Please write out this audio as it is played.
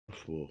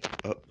for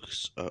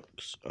ox,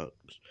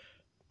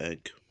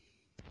 egg,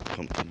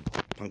 pumpkin.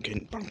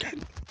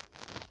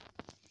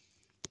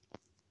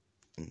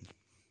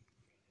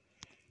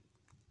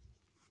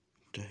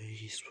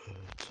 Days were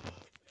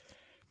tough,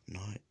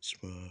 nights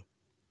were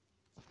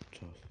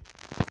tough.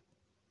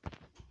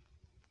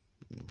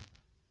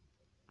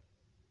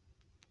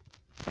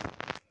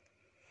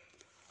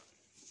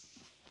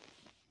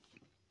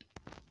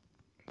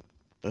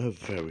 A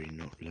very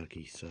not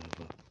lucky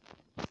server.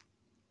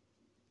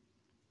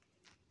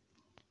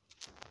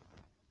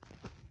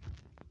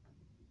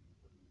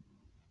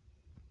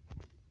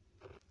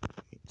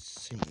 It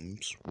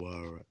seems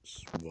while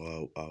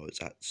I was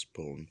at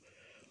spawn,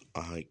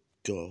 I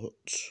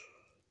got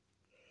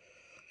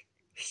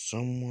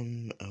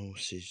someone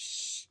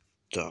else's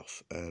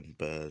stuff, and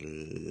believe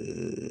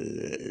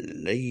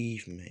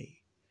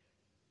me,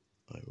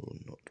 I will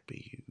not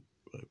be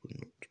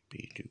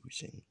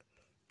losing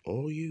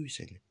or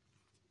using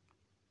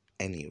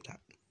any of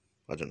that.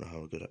 I don't know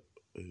how good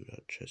who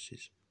that chest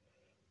is.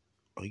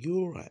 Are you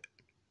alright?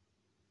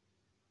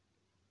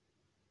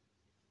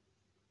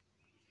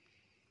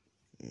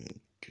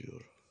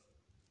 God.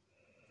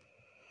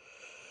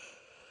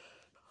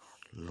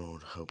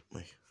 Lord help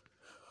me.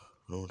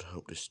 Lord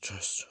help this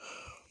chest.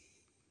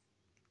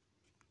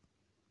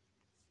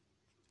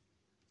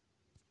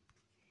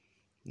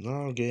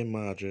 Now I'll get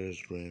my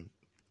chest room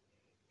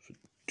for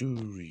 2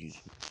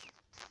 reasons.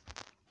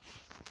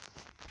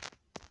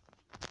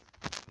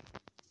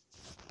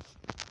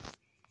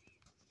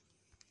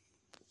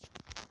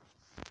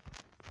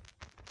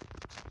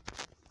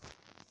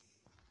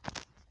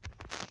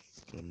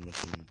 I'm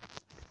making the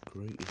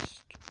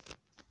greatest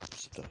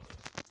stuff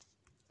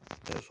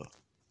ever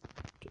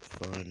to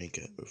finally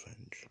get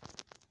revenge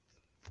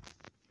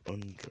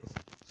on Joe.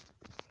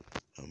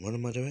 And what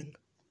am I doing?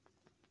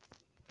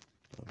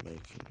 I'm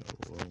making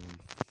the wrong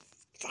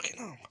fucking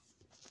arm.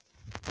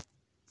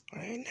 I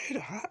didn't know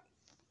that.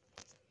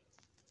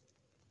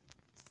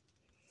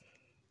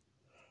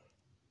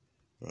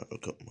 Right, I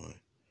got my.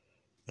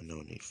 I know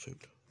I need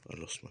food. I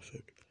lost my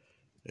food.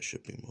 There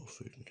should be more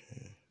food in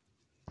here.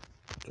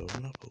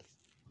 Golden apple.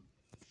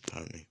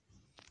 Apparently.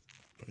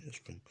 Probably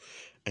spring.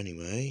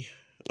 Anyway.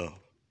 Oh.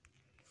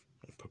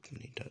 I probably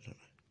need that, don't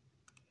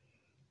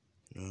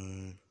I?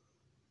 No.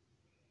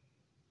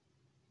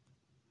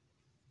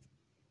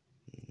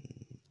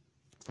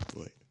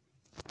 Wait.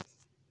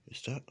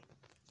 Is that?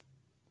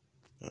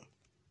 No.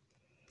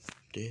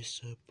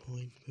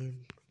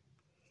 Disappointment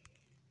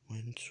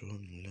went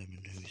on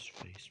Lemon whose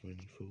face when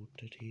he thought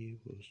that he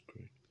was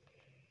great.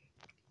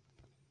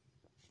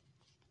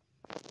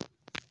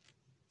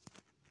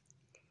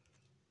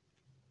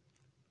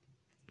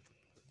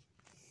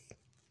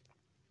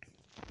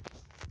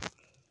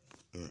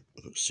 Alright,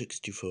 I've got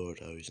 64 of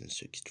those and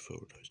 64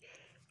 of those.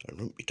 I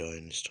won't be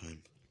dying this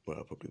time. Well,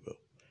 I probably will.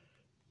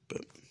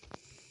 But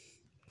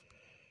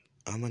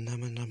I'm a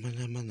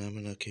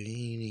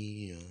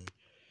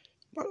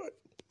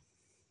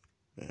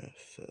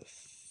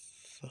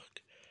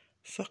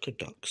fuck a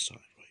duck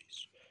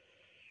sideways.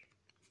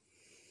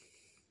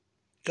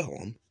 Go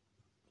on.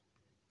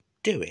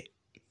 Do it.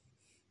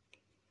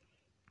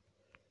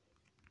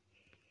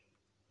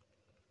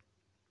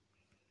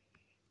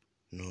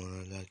 Not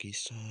a lucky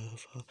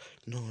server,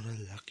 not a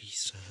lucky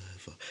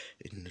server.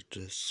 In the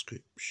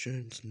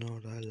descriptions,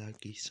 not a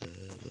lucky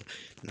server,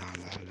 not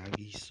a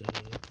lucky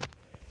server.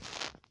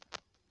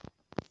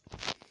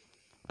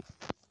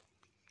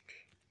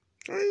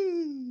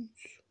 Right.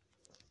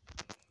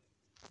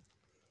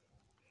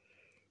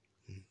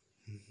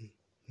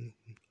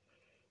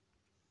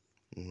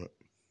 They're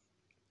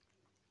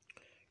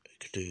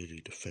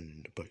clearly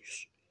defending the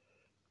base.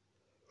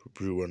 For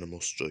Blue Animal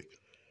Strike.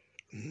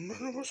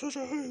 None of us has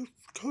a hope.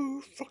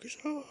 Go fuck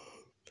yourself.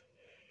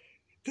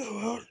 Go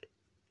on.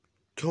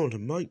 Come on,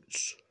 then,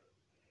 mates.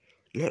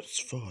 Let's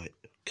fight.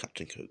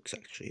 Captain Cook's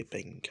actually a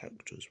banging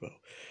character as well.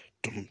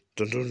 Dum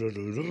dum dum dum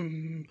dum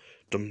dum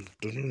dum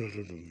dum dum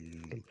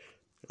dum dum.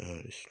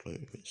 This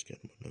floating bit's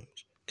getting my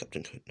nerves.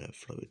 Captain Cook never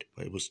floated,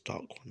 but it was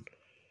Dark One.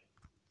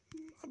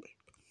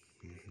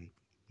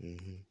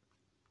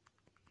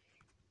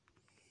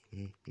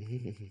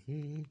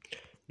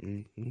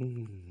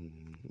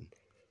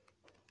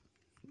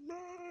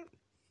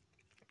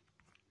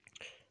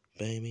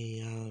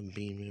 Baby, I've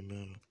been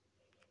remembered.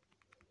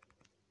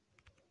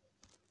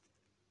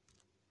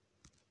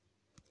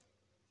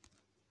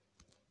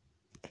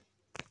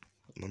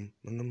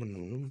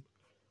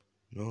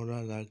 Not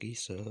a lucky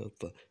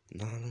server,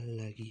 not a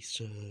lucky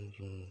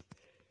server.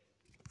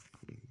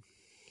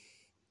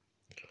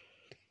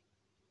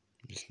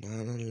 It's not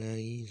a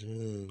lucky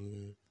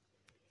server.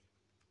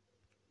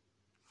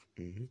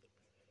 Come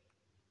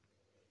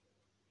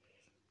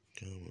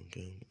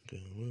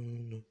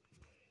on.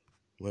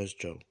 Where's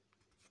Joe?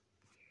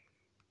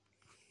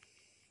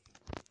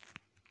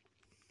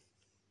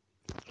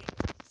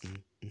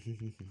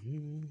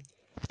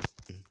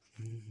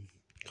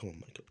 Come on,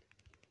 Michael.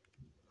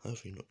 How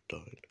have you not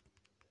died?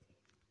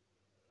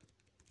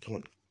 Come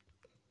on.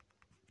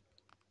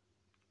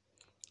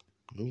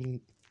 No.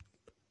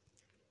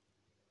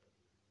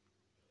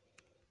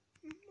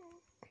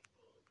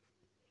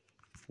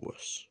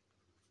 worse.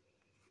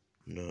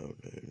 No.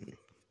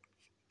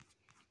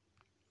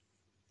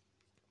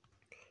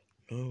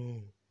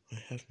 No, I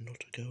have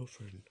not a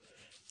girlfriend.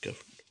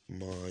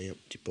 My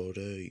empty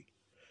body.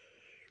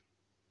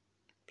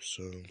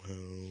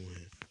 Somehow,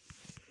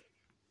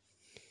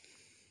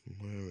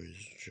 where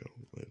is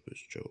Joel? Where was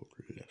Joel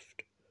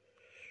left?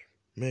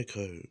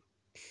 Meko.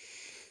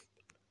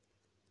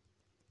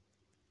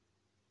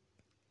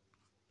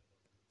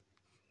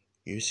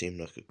 You seem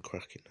like a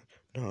cracking.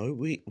 No,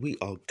 we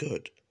are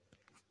good.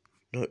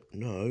 No,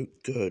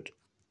 good.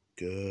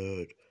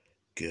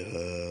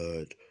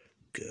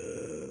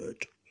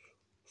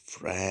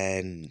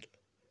 Friend.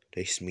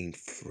 This means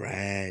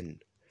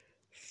friend.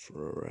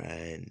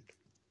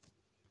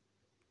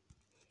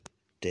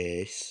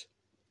 This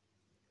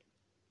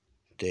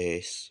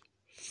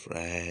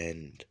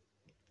friend.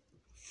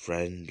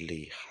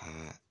 Friendly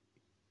hat.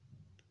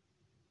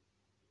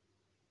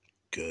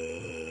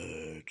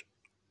 Good.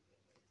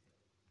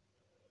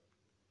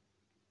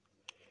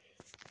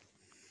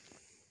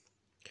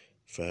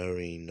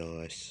 Very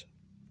nice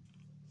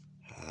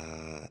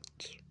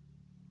hat.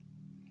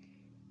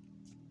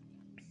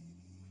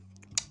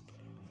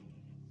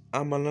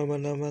 I'm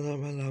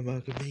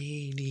a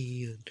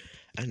comedian.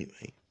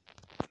 Anyway,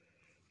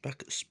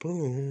 back at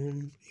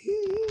spawn.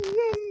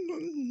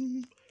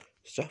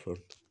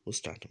 Saffron was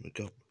standing with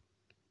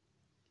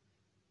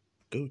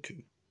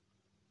Goku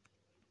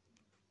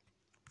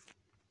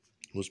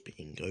was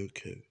being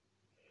Goku,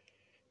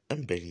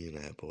 and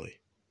Billionaire Boy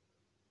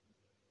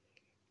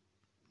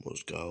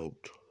was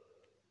Gold,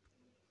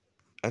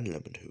 and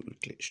Lemon who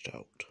glitched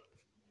out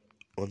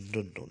on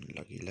the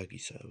non-laggy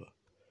server.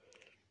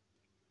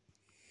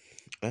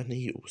 And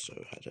he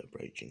also had a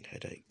raging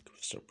headache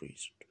for some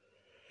reason.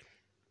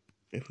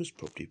 It was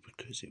probably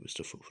because it was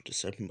the 4th of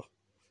December,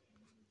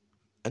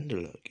 and the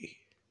lurgy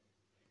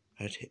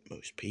had hit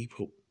most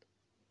people.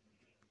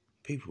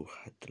 People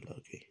had the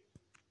lurgy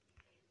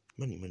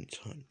many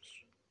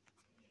times.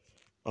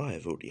 I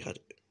have already had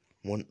it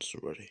once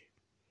already,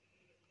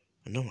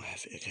 and now I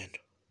have it again.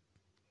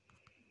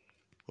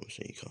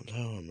 Obviously you can't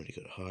tell, I'm really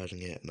good at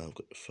hiding it, and I've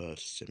got the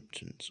first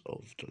symptoms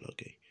of the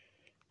lurgy.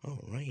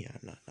 Oh right, yeah,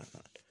 no.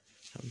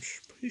 I'm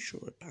pretty sure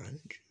I banned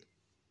you.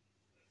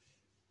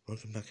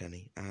 Welcome back,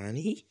 Annie.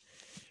 Annie?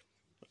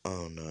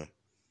 Oh no.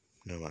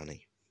 No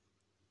Annie.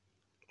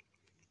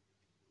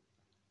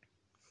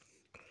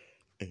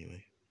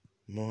 Anyway.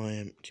 My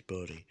empty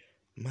body.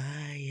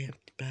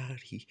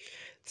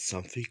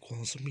 Something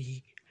was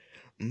me.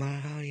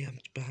 My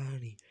empty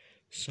body.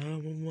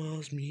 Someone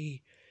was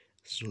me.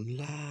 So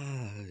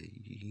light.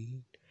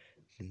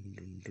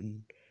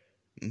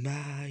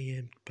 My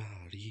empty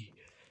body.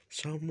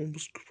 Someone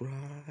was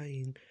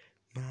crying.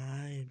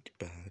 My empty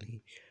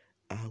body.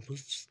 I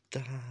was just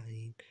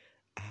dying.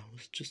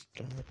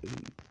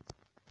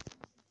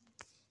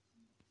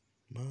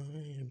 My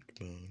empty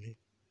body.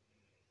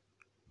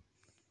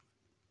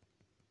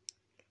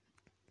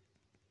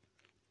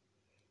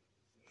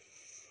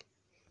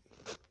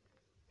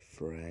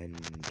 Friend.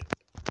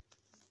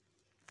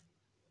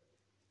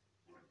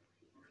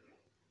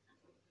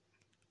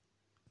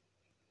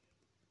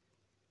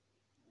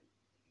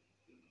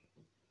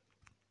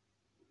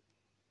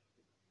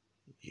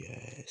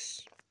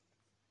 Yes.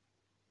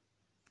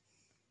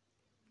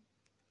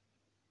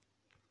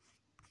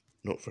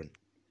 Not friend.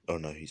 Oh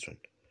no, he's friend.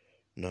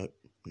 No.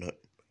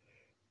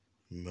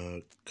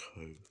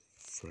 Mirko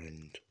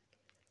friend.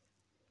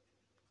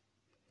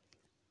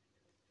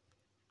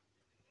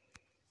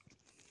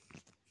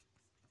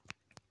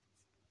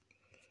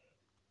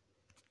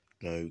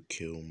 No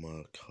kill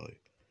Mirko.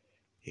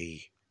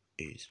 He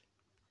is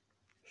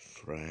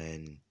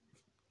friend.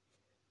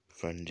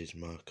 Friend is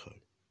Mirko.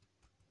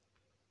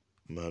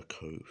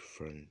 Mirko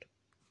friend.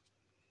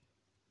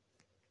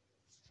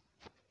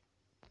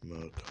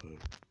 Mirko.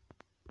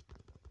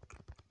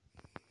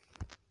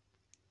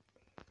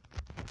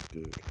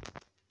 Good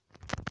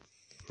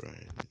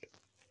friend.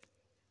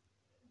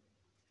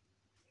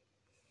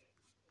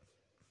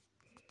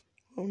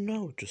 Oh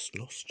no, just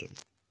lost him.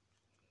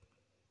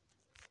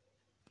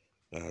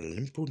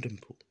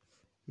 Dimple.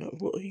 No,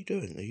 what are you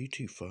doing? Are you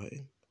two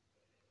fighting?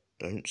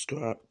 Don't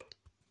scrap.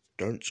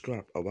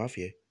 I'll have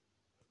you.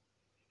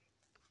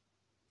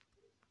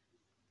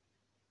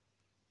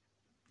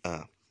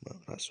 Ah,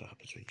 well, that's what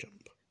happens when you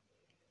jump.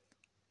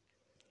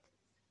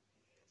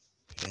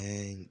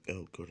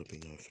 Oh god, I've been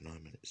going for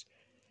 9 minutes.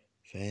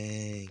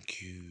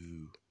 Thank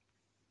you.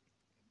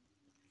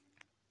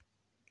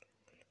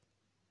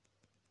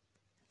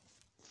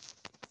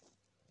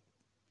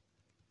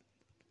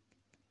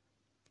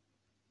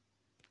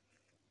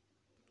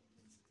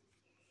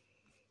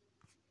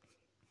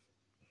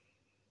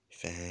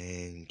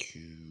 Thank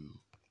you.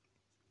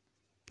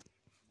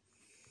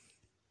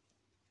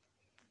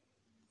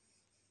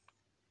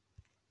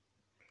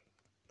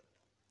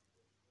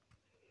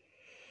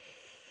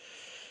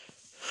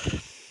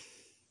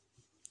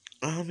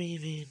 I'm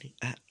even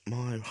at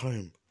my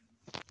home.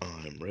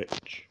 I'm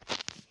rich.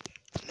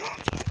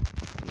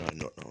 No,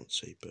 not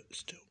Nancy, but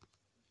still.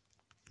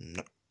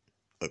 No.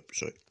 Oops.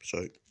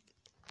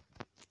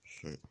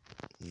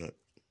 no.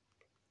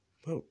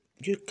 Well,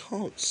 you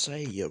can't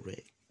say you're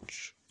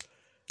rich.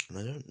 And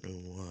I don't know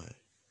why.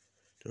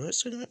 Did I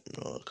say that?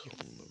 No, I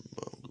can't remember.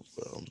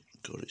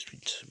 God, it's been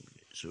 10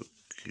 minutes. Oh,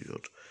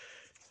 God.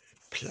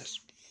 Plus.